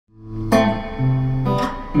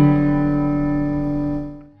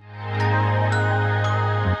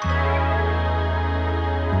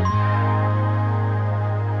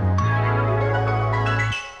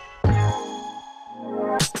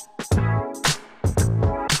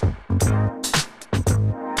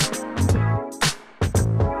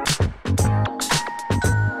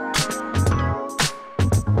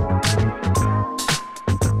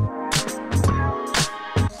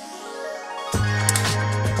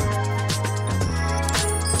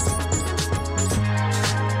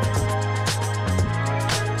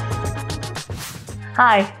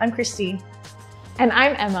Hi, I'm Kristian. And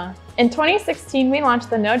I'm Emma. In 2016, we launched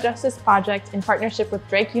the No Justice Project in partnership with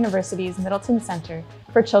Drake University's Middleton Center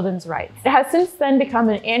for Children's Rights. It has since then become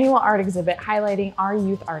an annual art exhibit highlighting our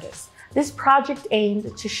youth artists. This project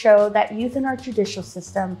aimed to show that youth in our judicial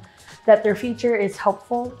system, that their future is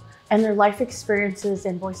hopeful and their life experiences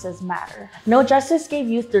and voices matter. No Justice gave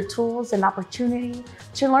youth their tools and opportunity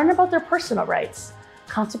to learn about their personal rights,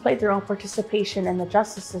 contemplate their own participation in the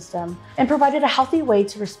justice system, and provided a healthy way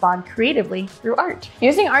to respond creatively through art.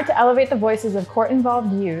 Using art to elevate the voices of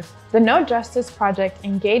court-involved youth, the No Justice Project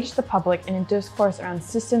engaged the public in a discourse around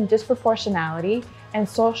system disproportionality and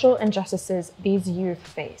social injustices these youth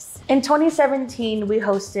face. In 2017, we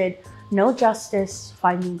hosted No Justice,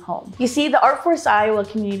 Finding Home. You see, the ArtForce Iowa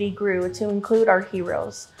community grew to include our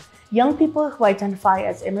heroes, young people who identify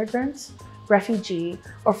as immigrants, refugee,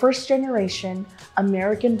 or first-generation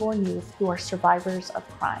American-born youth who are survivors of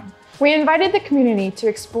crime. We invited the community to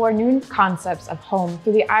explore new concepts of home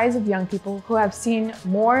through the eyes of young people who have seen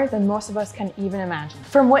more than most of us can even imagine.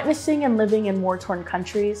 From witnessing and living in war-torn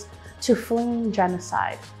countries to fleeing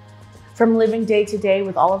genocide. From living day to day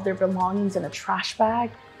with all of their belongings in a trash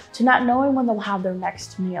bag to not knowing when they'll have their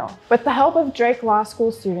next meal. With the help of Drake Law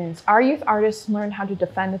School students, our youth artists learn how to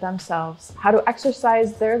defend themselves, how to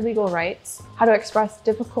exercise their legal rights, how to express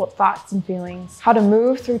difficult thoughts and feelings, how to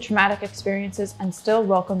move through traumatic experiences and still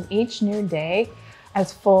welcome each new day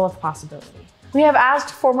as full of possibility. We have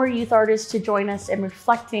asked former youth artists to join us in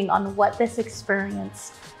reflecting on what this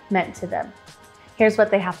experience meant to them. Here's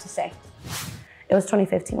what they have to say. It was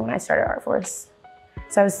 2015 when I started ArtForce.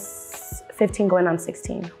 So I was 15 going on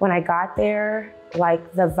 16. When I got there,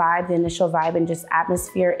 like the vibe, the initial vibe and just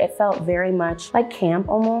atmosphere, it felt very much like camp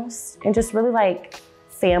almost, and just really like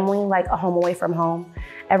family, like a home away from home.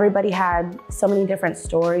 Everybody had so many different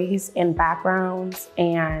stories and backgrounds,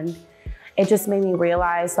 and it just made me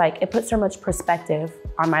realize, like, it put so much perspective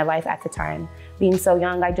on my life at the time. Being so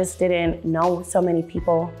young, I just didn't know so many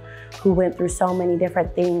people who went through so many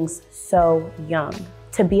different things so young.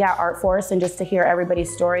 To be at ArtForce and just to hear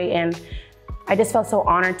everybody's story, and I just felt so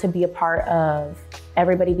honored to be a part of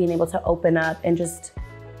everybody being able to open up and just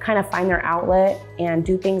kind of find their outlet and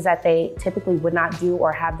do things that they typically would not do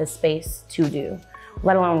or have the space to do,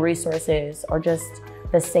 let alone resources or just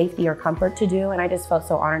the safety or comfort to do. And I just felt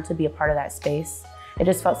so honored to be a part of that space. It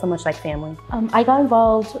just felt so much like family. I got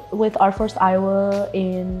involved with ArtForce Iowa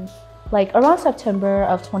in around September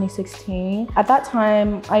of 2016. At that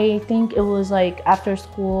time, I think it was after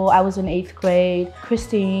school, I was in 8th grade.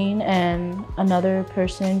 Kristian and another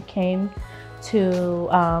person came to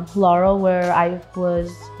Laurel, where I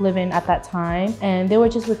was living at that time, and they were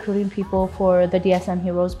just recruiting people for the DSM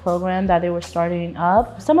Heroes program that they were starting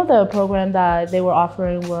up. Some of the program that they were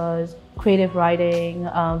offering was creative writing,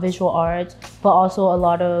 visual arts, but also a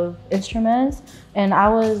lot of instruments. And I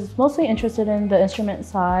was mostly interested in the instrument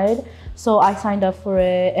side, so I signed up for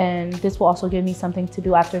it, and this will also give me something to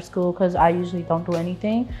do after school because I usually don't do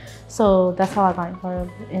anything. So that's how I got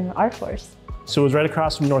involved in ArtForce. So it was right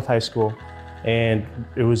across from North High School, and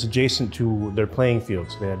it was adjacent to their playing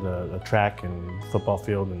fields. They had a track and football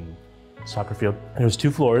field and soccer field. And it was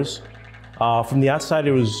 2 floors. From the outside,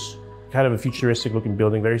 it was kind of a futuristic looking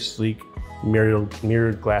building, very sleek,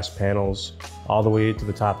 mirrored glass panels all the way to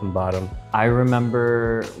the top and bottom. I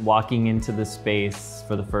remember walking into the space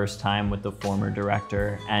for the first time with the former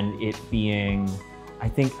director, and it being, I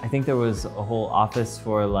think there was a whole office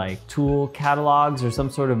for tool catalogs or some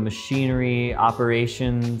sort of machinery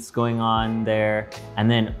operations going on there, and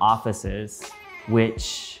then offices,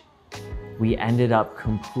 which we ended up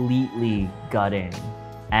completely gutting.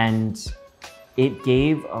 And it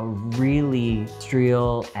gave a really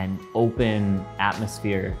industrial and open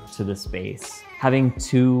atmosphere to the space. Having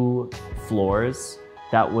 2 floors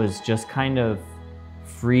that was just kind of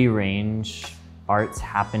free range, arts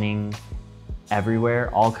happening everywhere,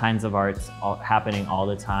 all kinds of arts happening all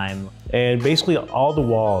the time. And basically all the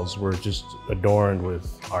walls were just adorned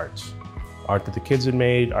with art. Art that the kids had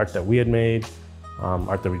made, art that we had made,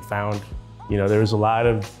 art that we found. You know, there was a lot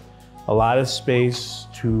of space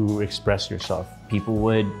to express yourself. People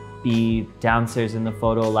would be downstairs in the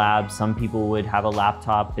photo lab. Some people would have a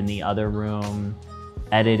laptop in the other room,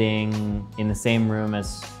 editing in the same room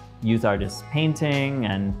as youth artists painting,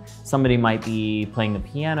 and somebody might be playing the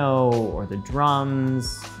piano or the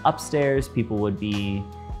drums. Upstairs, people would be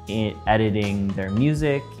editing their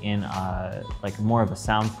music in more of a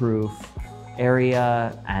soundproof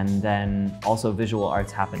area, and then also visual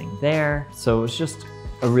arts happening there. So it was just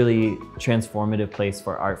a really transformative place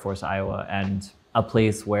for ArtForce Iowa, and a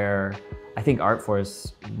place where I think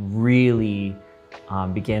ArtForce really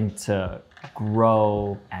began to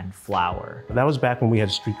grow and flower. That was back when we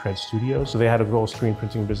had Street Cred Studios. So they had a whole screen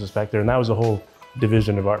printing business back there, and that was a whole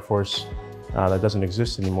division of ArtForce that doesn't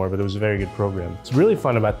exist anymore, but it was a very good program. What's really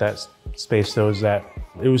fun about that space though is that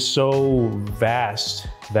it was so vast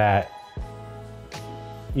that,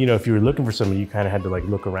 you know, if you were looking for somebody, you kind of had to like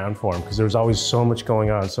look around for them because there was always so much going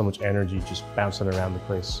on, so much energy just bouncing around the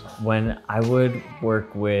place. When I would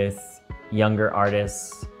work with younger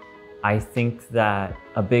artists, I think that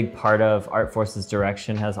a big part of ArtForce's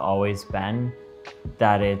direction has always been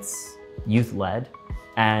that it's youth-led,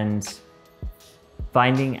 and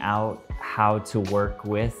finding out how to work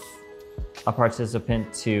with a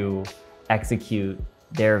participant to execute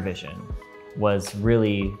their vision was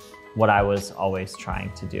really what I was always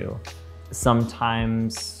trying to do.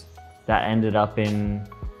 Sometimes that ended up in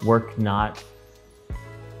work not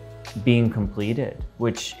being completed,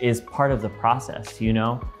 which is part of the process, you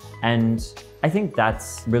know? And I think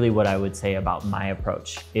that's really what I would say about my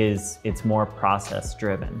approach, is it's more process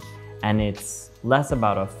driven and it's less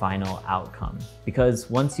about a final outcome. Because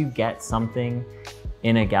once you get something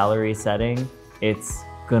in a gallery setting, it's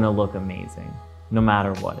gonna look amazing, no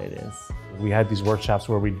matter what it is. We had these workshops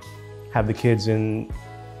where we'd have the kids in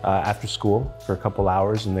after school for a couple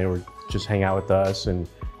hours, and they would just hang out with us and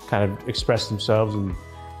kind of express themselves, and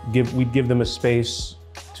we'd give them a space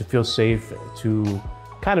to feel safe, to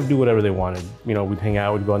kind of do whatever they wanted. You know, we'd hang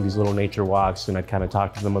out, we'd go on these little nature walks, and I'd kind of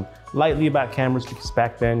talk to them lightly about cameras, because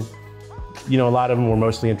back then, you know, a lot of them were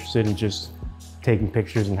mostly interested in just taking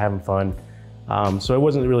pictures and having fun. So it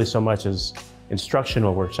wasn't really so much as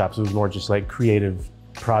instructional workshops, it was more just like creative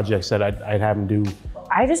projects that I'd have them do.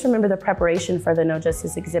 I just remember the preparation for the No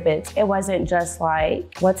Justice exhibit. It wasn't just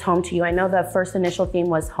like, what's home to you? I know the first initial theme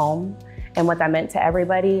was home and what that meant to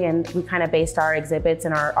everybody, and we kind of based our exhibits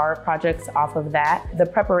and our art projects off of that. The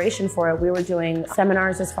preparation for it, we were doing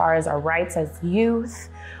seminars as far as our rights as youth.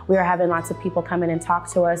 We were having lots of people come in and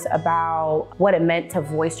talk to us about what it meant to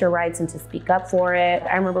voice your rights and to speak up for it.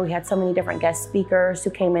 I remember we had so many different guest speakers who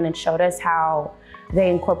came in and showed us how they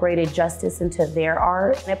incorporated justice into their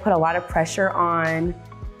art. And it put a lot of pressure on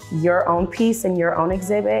your own piece and your own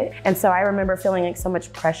exhibit. And so I remember feeling like so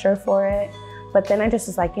much pressure for it. But then I just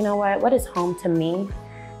was like, you know what is home to me?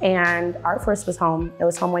 And ArtForce was home. It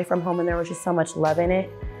was home away from home, and there was just so much love in it.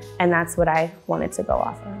 And that's what I wanted to go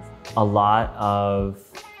off of. A lot of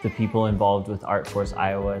the people involved with ArtForce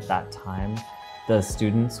Iowa at that time, the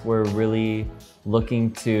students were really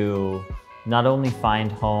looking to not only find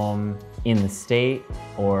home in the state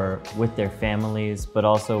or with their families, but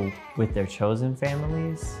also with their chosen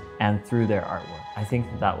families and through their artwork. I think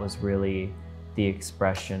that was really the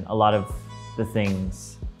expression, a lot of the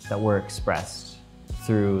things that were expressed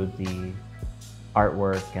through the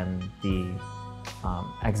artwork and the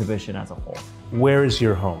exhibition as a whole. Where is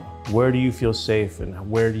your home? Where do you feel safe, and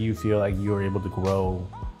where do you feel like you're able to grow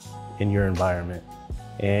in your environment?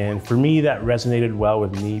 And for me, that resonated well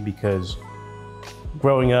with me because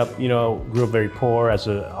growing up, you know, grew up very poor as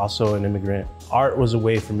also an immigrant. Art was a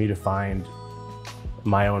way for me to find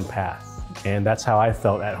my own path. And that's how I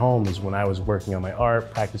felt at home, is when I was working on my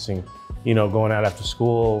art, practicing, you know, going out after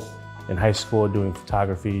school, in high school, doing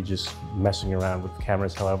photography, just messing around with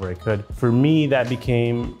cameras however I could. For me, that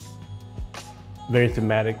became very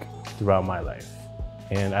thematic throughout my life.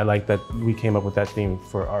 And I like that we came up with that theme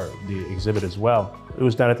for the exhibit as well. It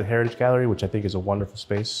was done at the Heritage Gallery, which I think is a wonderful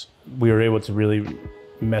space. We were able to really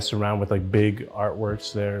mess around with like big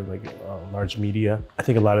artworks there, like large media. I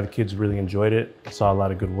think a lot of the kids really enjoyed it. I saw a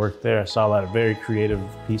lot of good work there. I saw a lot of very creative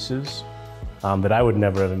pieces that I would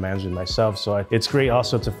never have imagined myself. So it's great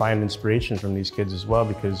also to find inspiration from these kids as well,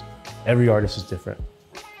 because every artist is different.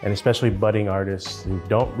 And especially budding artists who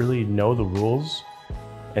don't really know the rules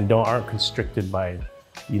and aren't constricted by,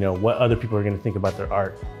 you know, what other people are going to think about their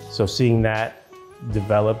art. So seeing that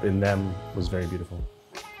develop in them was very beautiful.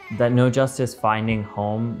 That No Justice Finding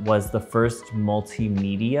Home was the first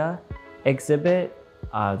multimedia exhibit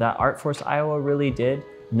that ArtForce Iowa really did.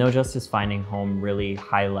 No Justice Finding Home really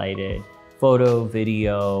highlighted photo,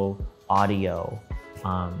 video, audio,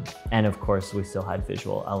 and of course we still had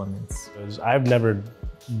visual elements. I've never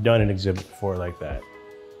done an exhibit before like that.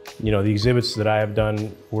 You know, the exhibits that I have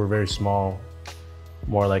done were very small,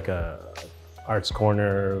 more like a arts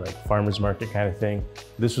corner, like farmer's market kind of thing.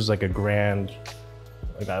 This was like a grand,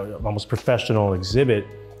 like almost professional exhibit.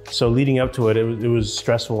 So leading up to it, it was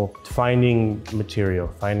stressful finding material,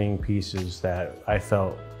 finding pieces that I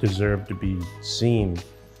felt deserved to be seen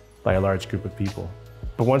by a large group of people.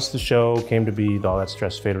 But once the show came to be, all that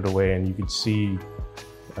stress faded away, and you could see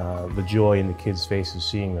the joy in the kids' faces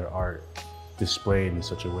seeing their art displayed in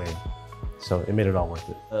such a way. So it made it all worth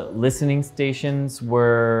it. Listening stations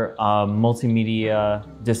were a multimedia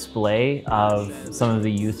display of some of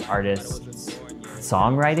the youth artists'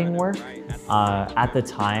 songwriting work. At the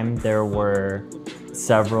time, there were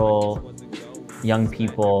several young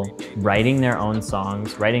people writing their own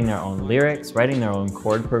songs, writing their own lyrics, writing their own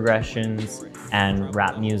chord progressions and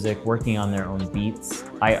rap music, working on their own beats.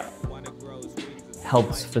 I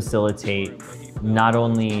helped facilitate not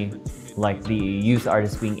only like the youth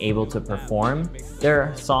artists being able to perform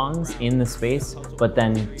their songs in the space, but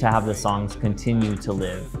then to have the songs continue to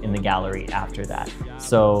live in the gallery after that.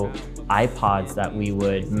 So iPods that we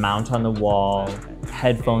would mount on the wall,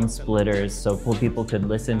 headphone splitters so people could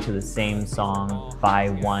listen to the same song by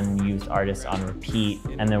one youth artist on repeat.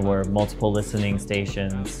 And there were multiple listening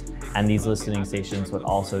stations, and these listening stations would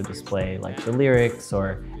also display like the lyrics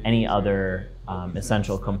or any other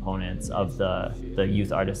essential components of the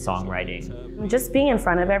youth artist songwriting. Just being in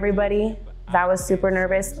front of everybody, that was super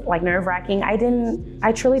nerve-wracking.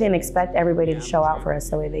 I truly didn't expect everybody to show out for us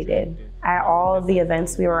the way they did. At all of the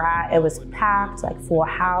events we were at, it was packed, like full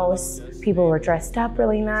house. People were dressed up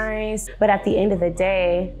really nice. But at the end of the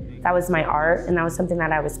day, that was my art, and that was something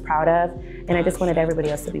that I was proud of, and I just wanted everybody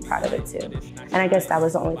else to be proud of it too. And I guess that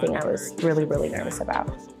was the only thing I was really, really nervous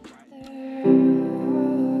about.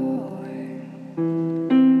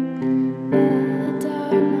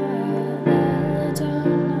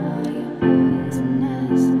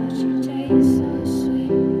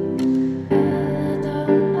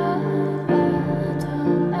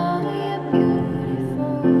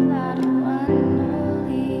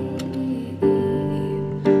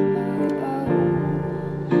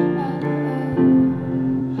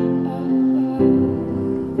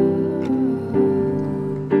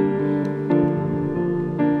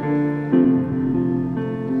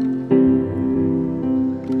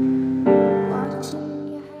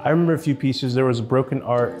 I remember a few pieces. There was a broken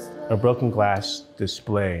glass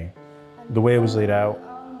display. The way it was laid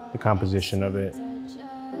out, the composition of it,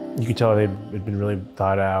 you could tell it had been really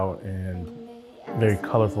thought out and very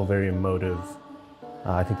colorful, very emotive.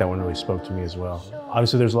 I think that one really spoke to me as well.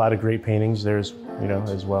 Obviously, there's a lot of great paintings there, as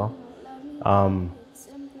well.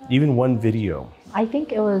 Even one video. I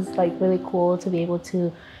think it was like really cool to be able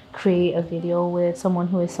to create a video with someone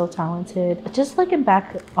who is so talented. Just looking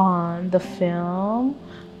back on the film,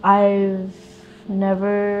 I've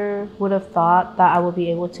never would have thought that I would be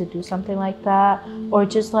able to do something like that, or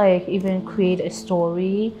just like even create a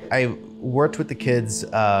story. I worked with the kids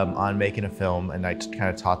on making a film, and I kind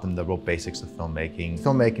of taught them the real basics of filmmaking.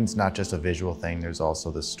 Filmmaking's not just a visual thing, there's also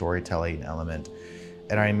the storytelling element.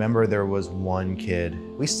 And I remember there was one kid,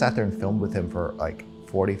 we sat there and filmed with him for like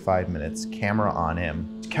 45 minutes, camera on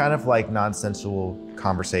him. Kind of like nonsensical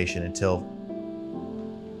conversation until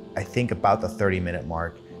I think about the 30-minute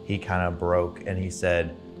mark. He kind of broke and he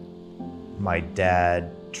said, "My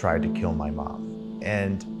dad tried to kill my mom."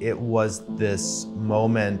 And it was this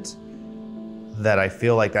moment that I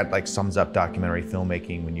feel like that like sums up documentary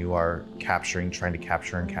filmmaking, when you are trying to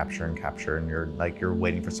capture and capture and capture, and you're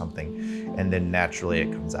waiting for something, and then naturally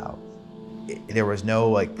it comes out. There was no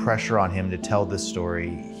like pressure on him to tell this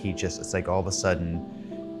story. It's like all of a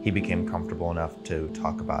sudden he became comfortable enough to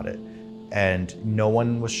talk about it. And no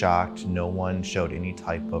one was shocked, no one showed any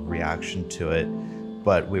type of reaction to it,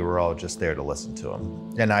 but we were all just there to listen to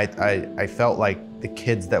him. And I felt like the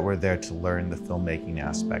kids that were there to learn the filmmaking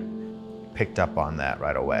aspect picked up on that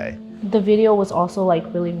right away. The video was also like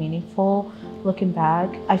really meaningful. Looking back,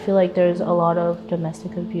 I feel like there's a lot of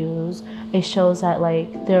domestic abuse. It shows that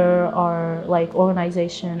like there are like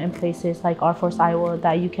organizations and places like ArtForce Iowa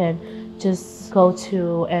that you can just go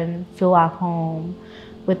to and feel at home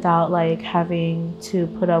without like having to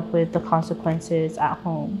put up with the consequences at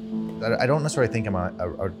home. I don't necessarily think I'm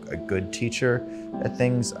a good teacher at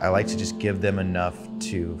things. I like to just give them enough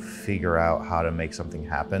to figure out how to make something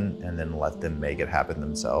happen and then let them make it happen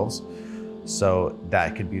themselves. So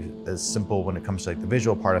that could be as simple when it comes to like the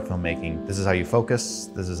visual part of filmmaking. This is how you focus,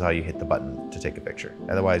 this is how you hit the button to take a picture.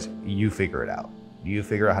 Otherwise, you figure it out. You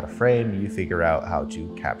figure out how to frame, you figure out how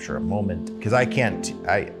to capture a moment. Because I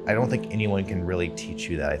don't think anyone can really teach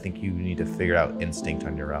you that. I think you need to figure out instinct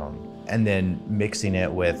on your own. And then mixing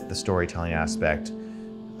it with the storytelling aspect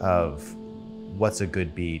of what's a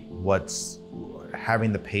good beat, what's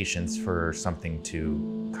having the patience for something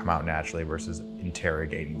to come out naturally versus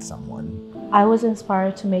interrogating someone. I was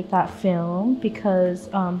inspired to make that film because,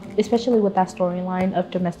 especially with that storyline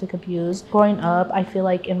of domestic abuse, growing up, I feel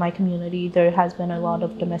like in my community, there has been a lot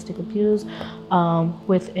of domestic abuse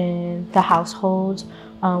within the households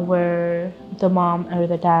where the mom or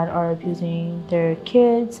the dad are abusing their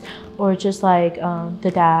kids, or just like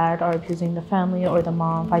the dad are abusing the family or the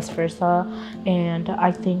mom, vice versa. And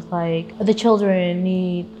I think like the children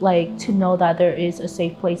need like to know that there is a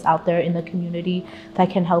safe place out there in the community that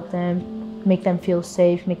can help them, make them feel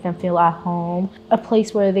safe, make them feel at home, a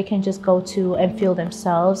place where they can just go to and feel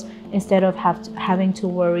themselves instead of having to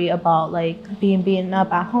worry about like being beaten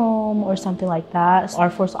up at home or something like that.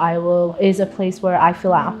 ArtForce Iowa is a place where I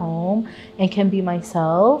feel at home and can be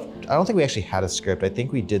myself. I don't think we actually had a script. I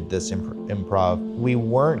think we did this improv. We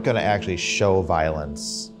weren't going to actually show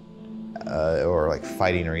violence or like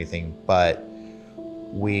fighting or anything, but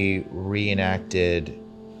we reenacted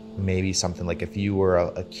maybe something like if you were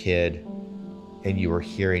a kid and you were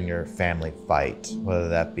hearing your family fight, whether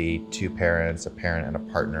that be two parents, a parent and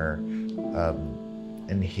a partner,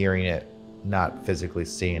 and hearing it, not physically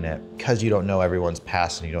seeing it, because you don't know everyone's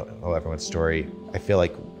past and you don't know everyone's story. I feel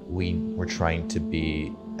like we were trying to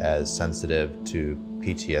be as sensitive to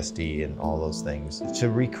PTSD and all those things, to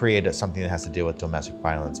recreate something that has to deal with domestic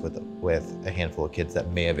violence with a handful of kids that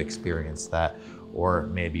may have experienced that or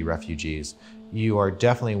maybe refugees. You are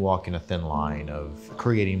definitely walking a thin line of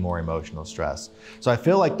creating more emotional stress. So I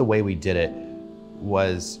feel like the way we did it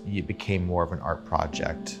was it became more of an art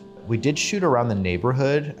project. We did shoot around the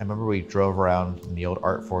neighborhood. I remember we drove around in the old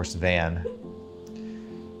ArtForce van,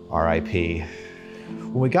 RIP.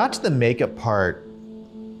 When we got to the makeup part,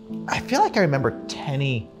 I feel like I remember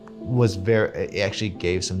Tenny was actually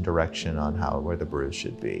gave some direction on where the bruise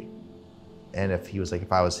should be. And if he was like,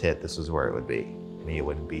 if I was hit, this was where it would be. It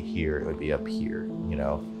wouldn't be here, it would be up here, you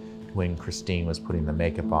know. When Kristian was putting the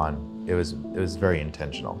makeup on, it was very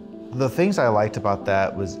intentional. The things I liked about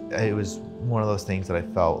that was, it was one of those things that I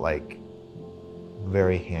felt like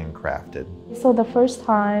very handcrafted. So the first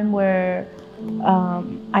time where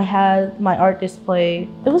I had my art display,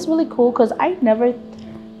 it was really cool because I never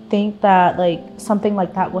think that like something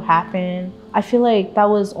like that would happen. I feel like that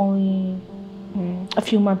was only a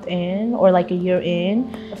few months in or like a year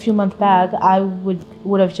in. A few months back, I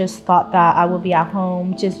would have just thought that I would be at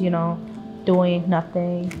home just, you know, doing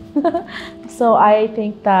nothing. So I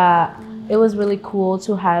think that it was really cool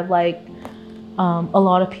to have like a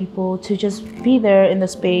lot of people to just be there in the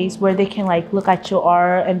space where they can like look at your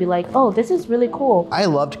art and be like, oh, this is really cool. I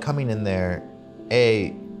loved coming in there,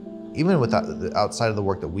 even outside of the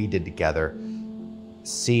work that we did together,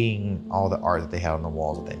 seeing all the art that they had on the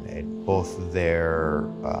walls that they made, both their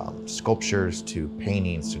sculptures to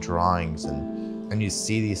paintings to drawings, and you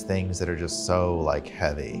see these things that are just so like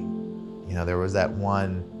heavy. You know, there was that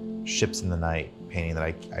one Ships in the Night painting that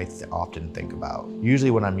I often think about.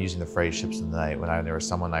 Usually when I'm using the phrase ships in the night, when there was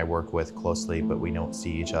someone I work with closely but we don't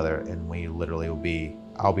see each other, and we literally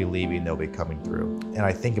I'll be leaving, they'll be coming through. And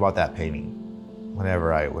I think about that painting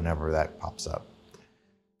whenever that pops up.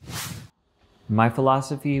 My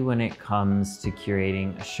philosophy when it comes to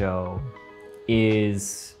curating a show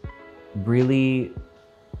is really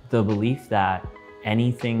the belief that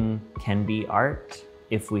anything can be art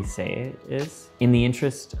if we say it is. In the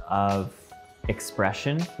interest of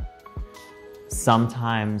expression,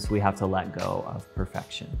 sometimes we have to let go of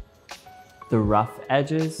perfection. The rough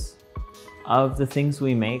edges of the things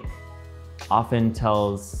we make often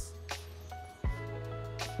tells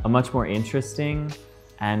a much more interesting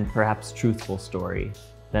and perhaps truthful story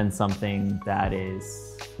than something that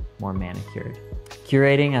is more manicured.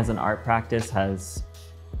 Curating as an art practice has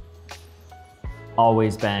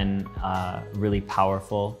always been a really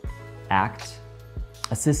powerful act.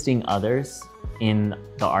 Assisting others in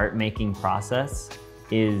the art making process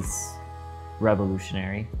is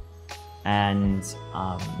revolutionary. And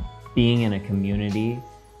being in a community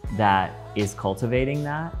that is cultivating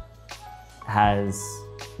that has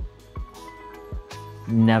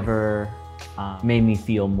never made me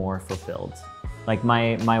feel more fulfilled. Like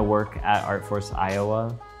my work at ArtForce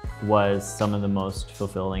Iowa was some of the most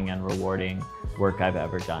fulfilling and rewarding work I've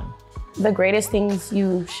ever done. The greatest things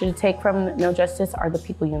you should take from No Justice are the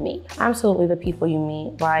people you meet. Absolutely the people you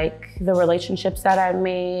meet, like the relationships that I've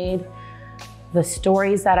made, the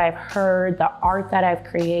stories that I've heard, the art that I've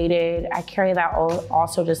created. I carry that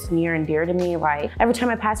also just near and dear to me. Like every time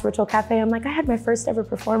I pass Virtual Cafe, I'm like, I had my first ever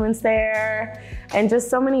performance there. And just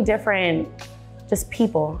so many different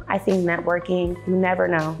people. I think networking, you never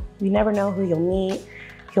know. You never know who you'll meet,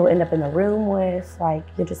 who you'll end up in the room with. Like,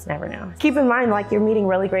 you just never know. Keep in mind, like, you're meeting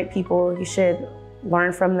really great people. You should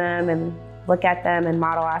learn from them and look at them and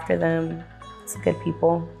model after them. It's good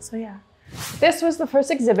people, so yeah. This was the first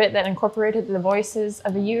exhibit that incorporated the voices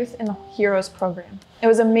of the youth in the Heroes program. It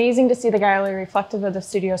was amazing to see the gallery reflective of the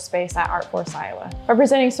studio space at ArtForce Iowa,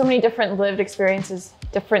 representing so many different lived experiences,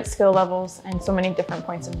 different skill levels, and so many different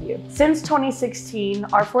points of view. Since 2016,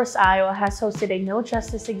 ArtForce Iowa has hosted a No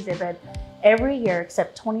Justice exhibit every year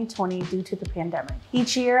except 2020 due to the pandemic.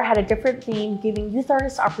 Each year had a different theme, giving youth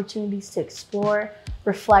artists opportunities to explore,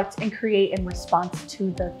 reflect, and create in response to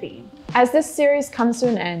the theme. As this series comes to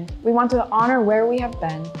an end, we want to honor where we have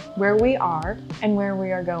been, where we are, and where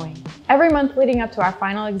we are going. Every month leading up to our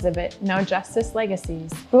final exhibit, No Justice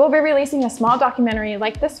Legacies, we will be releasing a small documentary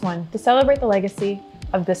like this one to celebrate the legacy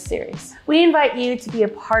of this series. We invite you to be a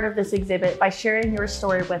part of this exhibit by sharing your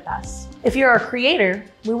story with us. If you're a creator,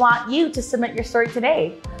 we want you to submit your story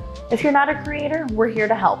today. If you're not a creator, we're here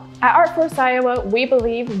to help. At ArtForce Iowa, we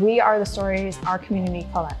believe we are the stories our community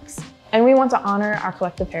collects, and we want to honor our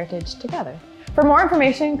collective heritage together. For more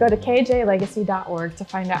information, go to kjlegacy.org to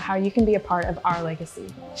find out how you can be a part of our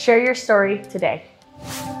legacy. Share your story today.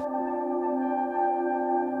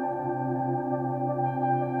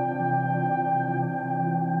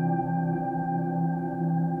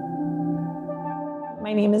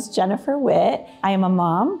 My name is Jennifer Witt. I am a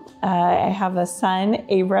mom. I have a son,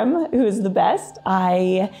 Abram, who is the best.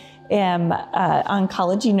 I am an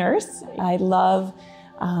oncology nurse. I love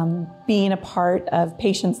being a part of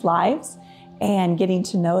patients' lives and getting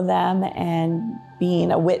to know them and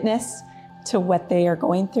being a witness to what they are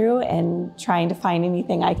going through and trying to find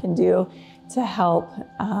anything I can do to help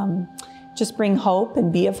just bring hope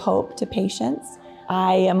and be of hope to patients.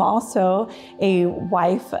 I am also a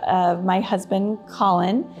wife of my husband,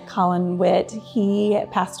 Colin Witt. He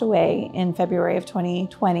passed away in February of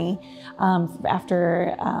 2020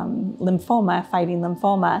 after fighting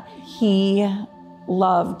lymphoma. He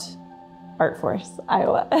loved ArtForce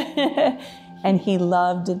Iowa. And he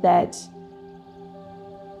loved that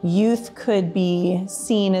youth could be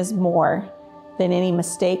seen as more than any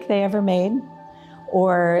mistake they ever made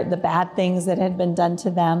or the bad things that had been done to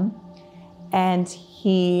them. And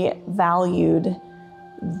he valued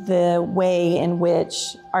the way in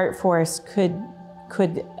which ArtForce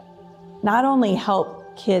could not only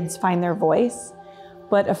help kids find their voice,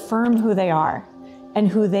 but affirm who they are and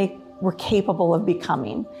who they were capable of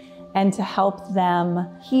becoming, and to help them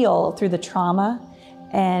heal through the trauma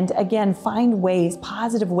and again, find ways,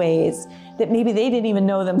 positive ways that maybe they didn't even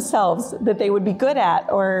know themselves that they would be good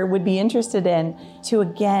at or would be interested in, to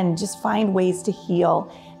again, just find ways to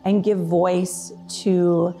heal and give voice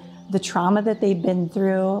to the trauma that they've been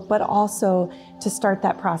through, but also to start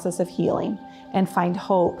that process of healing and find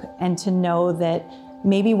hope and to know that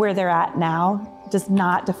maybe where they're at now does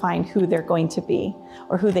not define who they're going to be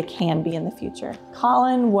or who they can be in the future.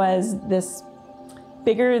 Colin was this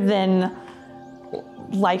bigger than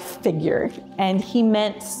life figure, and he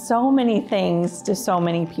meant so many things to so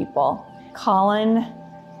many people. Colin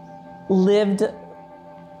lived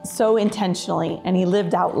so intentionally, and he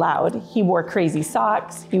lived out loud. He wore crazy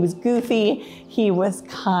socks, he was goofy, he was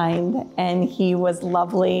kind, and he was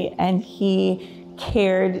lovely, and he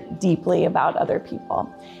cared deeply about other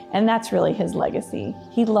people. And that's really his legacy.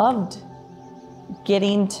 He loved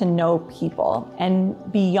getting to know people, and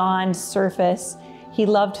beyond surface, he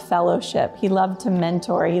loved fellowship. He loved to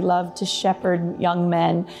mentor. He loved to shepherd young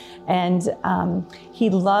men. And he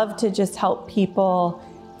loved to just help people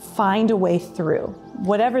find a way through,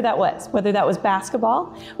 whatever that was, whether that was basketball,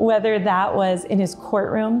 whether that was in his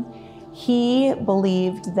courtroom. He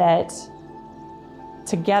believed that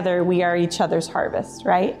together we are each other's harvest,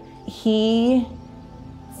 right? He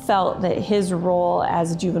felt that his role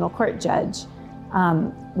as a juvenile court judge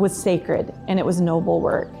was sacred, and it was noble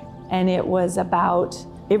work. And it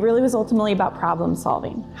really was ultimately about problem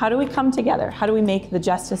solving. How do we come together? How do we make the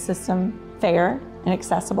justice system fair and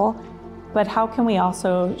accessible? But how can we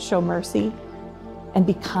also show mercy and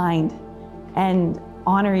be kind and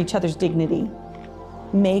honor each other's dignity?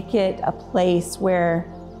 Make it a place where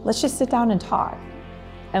let's just sit down and talk,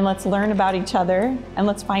 and let's learn about each other, and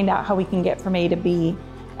let's find out how we can get from A to B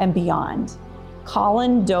and beyond.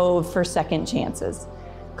 Colin dove for second chances.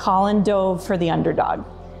 Colin dove for the underdog.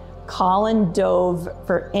 Colin dove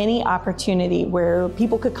for any opportunity where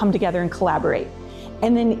people could come together and collaborate.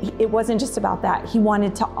 And then it wasn't just about that. He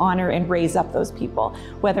wanted to honor and raise up those people,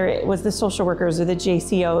 whether it was the social workers or the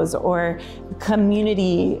JCOs or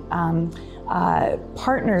community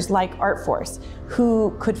partners like ArtForce,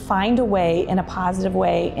 who could find a way in a positive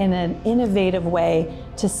way, in an innovative way,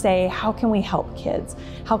 to say, how can we help kids?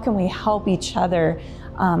 How can we help each other?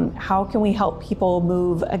 How can we help people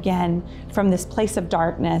move again from this place of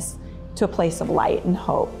darkness to a place of light and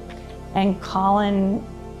hope? And Colin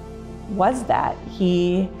was that.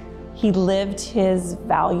 He lived his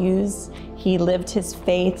values. He lived his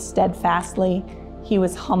faith steadfastly. He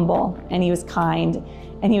was humble and he was kind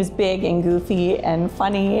and he was big and goofy and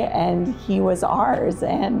funny, and he was ours,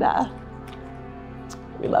 and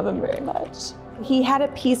we love him very much. He had a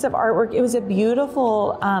piece of artwork. It was a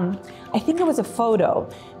beautiful, I think it was a photo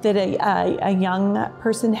that a young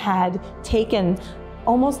person had taken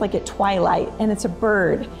almost like at twilight, and it's a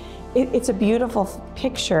bird. It's a beautiful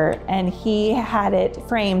picture, and he had it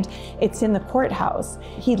framed. It's in the courthouse.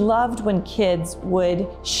 He loved when kids would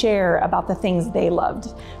share about the things they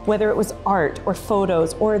loved, whether it was art or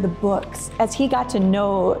photos or the books. As he got to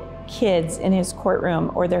know kids in his courtroom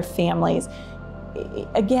or their families,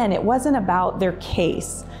 again, it wasn't about their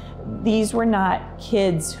case. These were not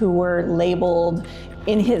kids who were labeled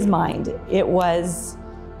in his mind. It was,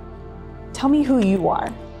 tell me who you are.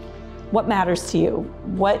 What matters to you?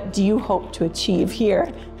 What do you hope to achieve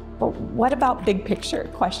here? But what about big picture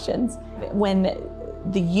questions? When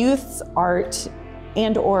the youth's art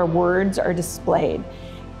and or words are displayed,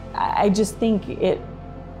 I just think it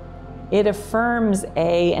affirms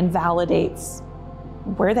and validates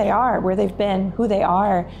where they are, where they've been, who they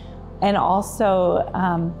are, and also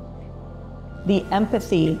the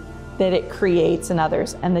empathy that it creates in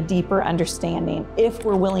others and the deeper understanding if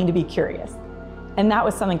we're willing to be curious. And that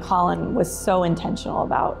was something Colin was so intentional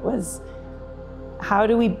about, was how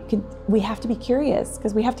do we have to be curious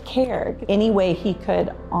because we have to care. Any way he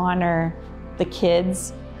could honor the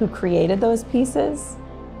kids who created those pieces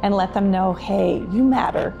and let them know, hey, you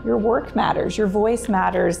matter, your work matters, your voice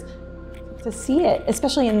matters, to see it,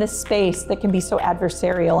 especially in this space that can be so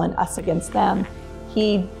adversarial and us against them.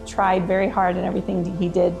 He tried very hard in everything he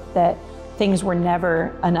did that things were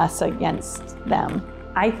never an us against them.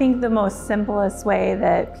 I think the most simplest way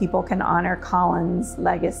that people can honor Colin's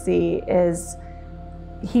legacy is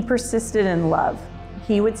he persisted in love.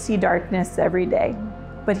 He would see darkness every day,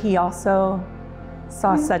 but he also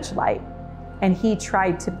saw such light, and he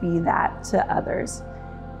tried to be that to others,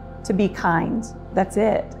 to be kind. That's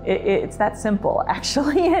it. It's that simple,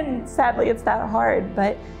 actually, and sadly it's that hard,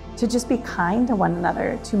 but to just be kind to one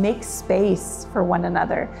another, to make space for one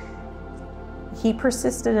another. He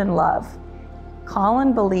persisted in love.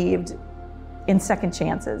 Colin believed in second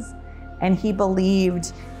chances, and he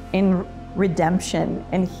believed in redemption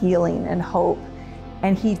and healing and hope.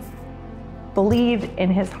 And he believed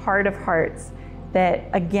in his heart of hearts that,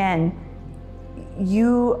 again,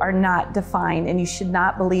 you are not defined, and you should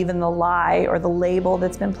not believe in the lie or the label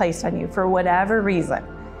that's been placed on you for whatever reason,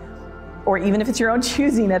 or even if it's your own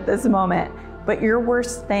choosing at this moment. But your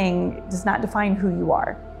worst thing does not define who you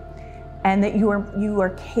are, and that you are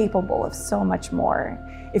capable of so much more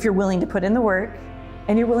if you're willing to put in the work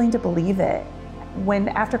and you're willing to believe it. When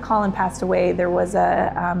after Colin passed away, there was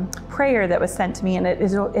a prayer that was sent to me, and it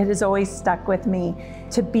has always stuck with me,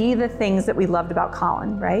 to be the things that we loved about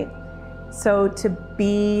Colin, right? So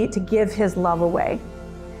to give his love away.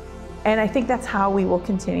 And I think that's how we will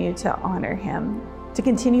continue to honor him, to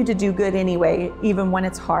continue to do good anyway, even when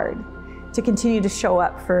it's hard, to continue to show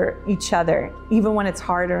up for each other, even when it's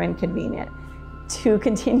hard or inconvenient, to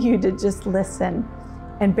continue to just listen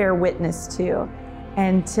and bear witness to,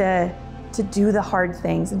 and to do the hard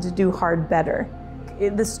things and to do hard better.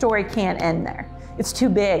 The story can't end there. It's too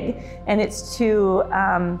big, and it's too,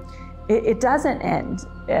 it doesn't end.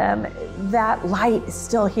 That light is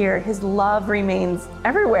still here. His love remains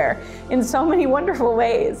everywhere in so many wonderful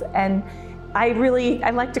ways. And I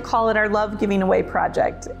like to call it our love giving away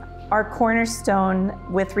project. Our cornerstone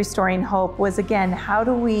with Restoring Hope was, again, how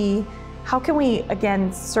can we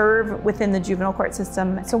again serve within the juvenile court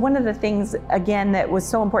system? So one of the things, again, that was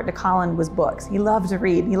so important to Colin was books. He loved to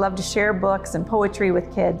read. He loved to share books and poetry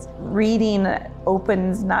with kids. Reading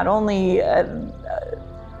opens not only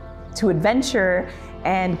to adventure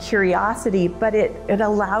and curiosity, but it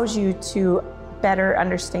allows you to better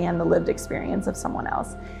understand the lived experience of someone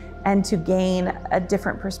else, and to gain a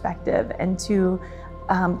different perspective, and to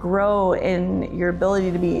grow in your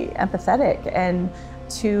ability to be empathetic, and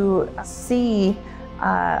to see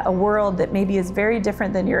a world that maybe is very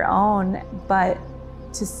different than your own, but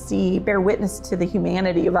to bear witness to the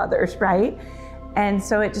humanity of others, right? And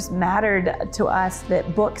so it just mattered to us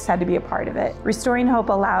that books had to be a part of it. Restoring Hope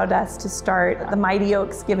allowed us to start the Mighty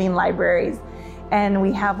Oaks Giving Libraries, and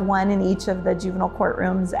we have one in each of the juvenile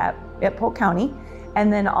courtrooms at Polk County,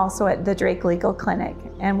 and then also at the Drake Legal Clinic.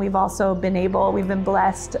 And we've been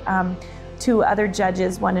blessed, 2 other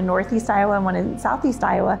judges, one in Northeast Iowa and one in Southeast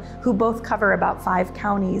Iowa, who both cover about 5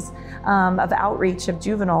 counties of outreach of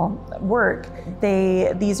juvenile work.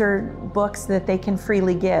 These are books that they can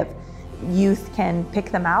freely give. youth can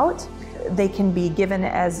pick them out. They can be given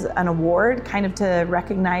as an award, kind of to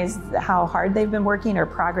recognize how hard they've been working or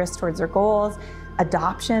progress towards their goals.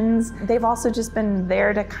 Adoptions. They've also just been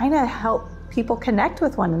there to kind of help people connect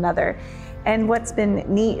with one another. And what's been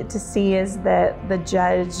neat to see is that the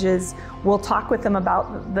judges will talk with them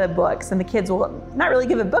about the books, and the kids will not really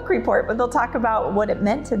give a book report, but they'll talk about what it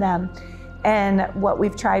meant to them. And what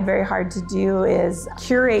we've tried very hard to do is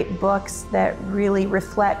curate books that really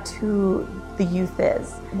reflect who the youth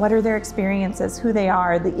is. What are their experiences, who they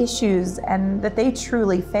are, the issues, and that they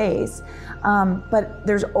truly face. But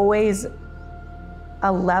there's always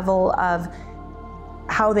a level of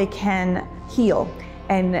how they can heal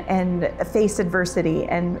and face adversity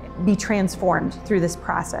and be transformed through this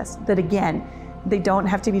process. That again, they don't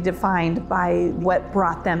have to be defined by what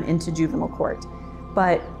brought them into juvenile court,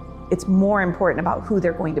 but it's more important about who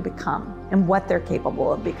they're going to become and what they're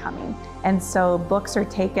capable of becoming. And so books are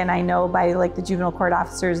taken, I know, by like the juvenile court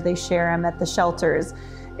officers, they share them at the shelters,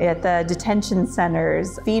 at the detention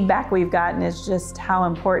centers. Feedback we've gotten is just how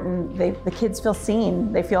important the kids feel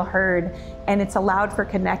seen, they feel heard, and it's allowed for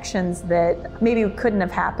connections that maybe couldn't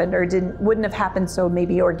have happened or wouldn't have happened so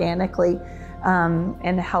maybe organically,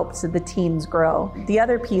 and helped the teams grow. The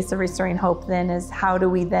other piece of Restoring Hope then is how do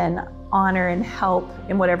we then honor and help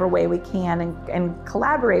in whatever way we can and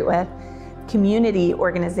collaborate with community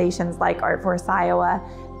organizations like ArtForce Iowa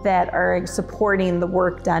that are supporting the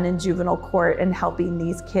work done in juvenile court and helping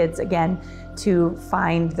these kids, again, to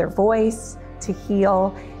find their voice, to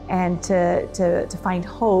heal, and to find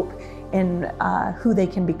hope in who they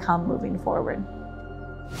can become moving forward.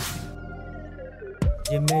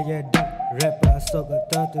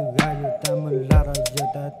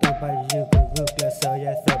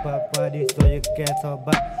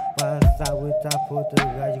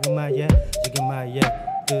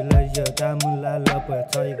 từ lời giờ ta muốn la lỡ bởi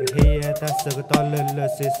thôi cái hê ta sợ cái to lơ lơ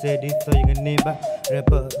xê đi thôi cái nêm bác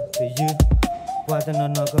rapper từ dư qua ta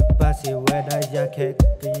nó có ba xì quay đã Jaquez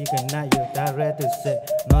cái gì cái nãy giờ ta rap từ xe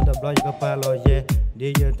nó tập lo cái pa lo ye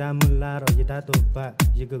đi giờ ta muốn la rồi giờ ta tụt ba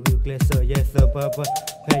giờ cái gle sợ ye sợ pa pa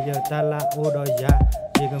bây giờ ta la ô đòi ya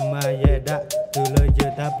giờ cái mà ye đã từ lời giờ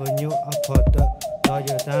ta bao nhiêu apporter rồi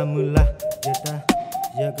giờ ta muốn la giờ ta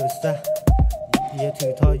giờ cái sa giờ thử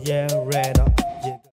thôi ye red đó